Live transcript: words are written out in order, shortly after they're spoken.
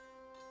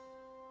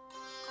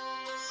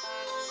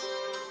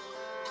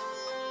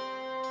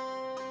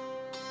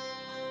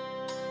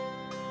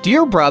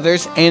Dear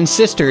brothers and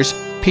sisters,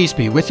 peace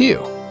be with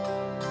you.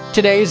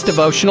 Today's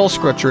devotional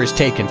scripture is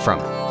taken from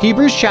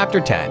Hebrews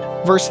chapter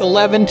 10, verse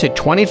 11 to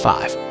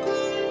 25.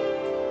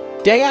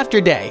 Day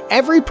after day,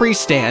 every priest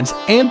stands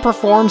and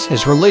performs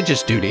his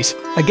religious duties.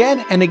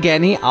 Again and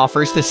again he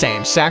offers the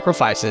same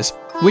sacrifices,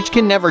 which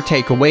can never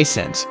take away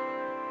sins.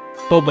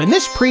 But when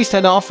this priest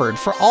had offered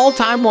for all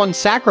time one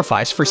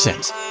sacrifice for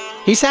sins,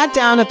 he sat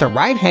down at the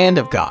right hand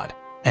of God,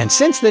 and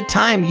since that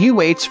time he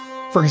waits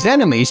for his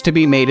enemies to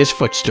be made his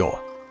footstool.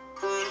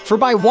 For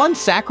by one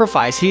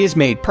sacrifice he has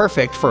made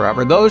perfect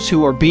forever those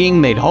who are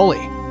being made holy.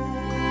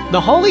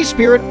 The Holy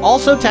Spirit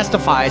also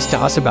testifies to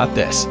us about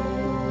this.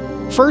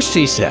 First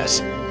he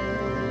says,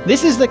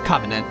 "This is the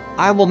covenant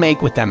I will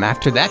make with them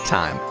after that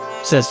time,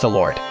 says the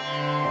Lord.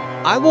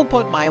 I will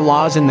put my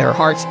laws in their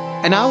hearts,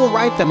 and I will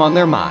write them on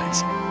their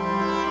minds."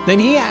 Then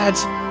he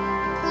adds,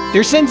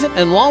 "Their sins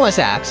and lawless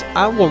acts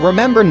I will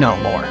remember no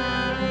more.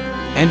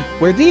 And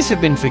where these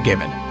have been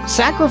forgiven,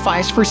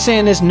 sacrifice for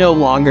sin is no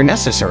longer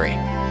necessary.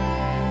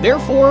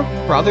 Therefore,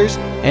 brothers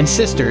and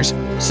sisters,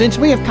 since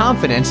we have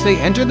confidence to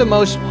enter the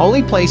most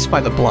holy place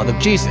by the blood of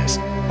Jesus,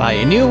 by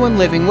a new and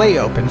living way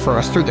opened for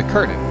us through the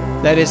curtain,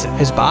 that is,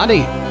 his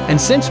body,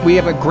 and since we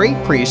have a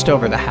great priest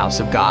over the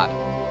house of God,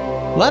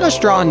 let us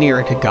draw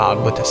nearer to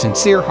God with a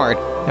sincere heart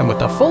and with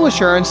the full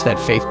assurance that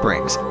faith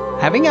brings,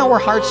 having our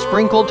hearts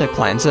sprinkled to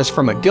cleanse us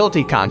from a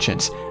guilty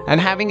conscience, and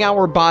having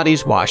our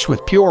bodies washed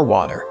with pure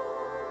water.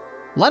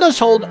 Let us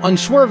hold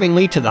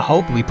unswervingly to the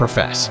hope we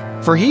profess,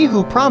 for he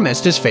who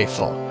promised is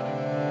faithful.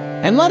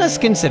 And let us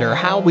consider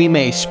how we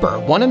may spur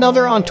one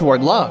another on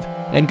toward love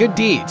and good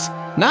deeds,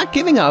 not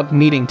giving up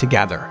meeting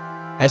together,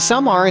 as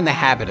some are in the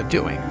habit of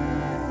doing,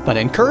 but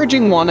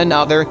encouraging one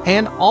another,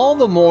 and all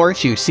the more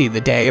as you see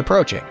the day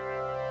approaching.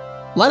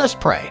 Let us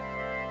pray.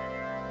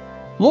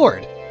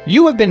 Lord,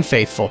 you have been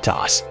faithful to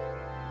us.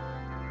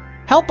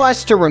 Help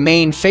us to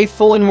remain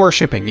faithful in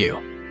worshiping you.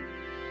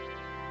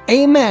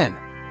 Amen.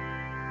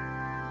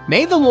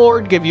 May the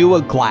Lord give you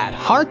a glad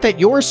heart that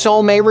your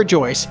soul may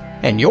rejoice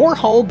and your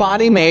whole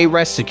body may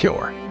rest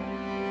secure.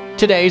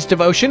 Today's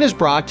devotion is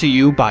brought to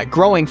you by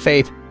Growing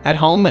Faith at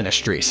Home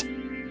Ministries.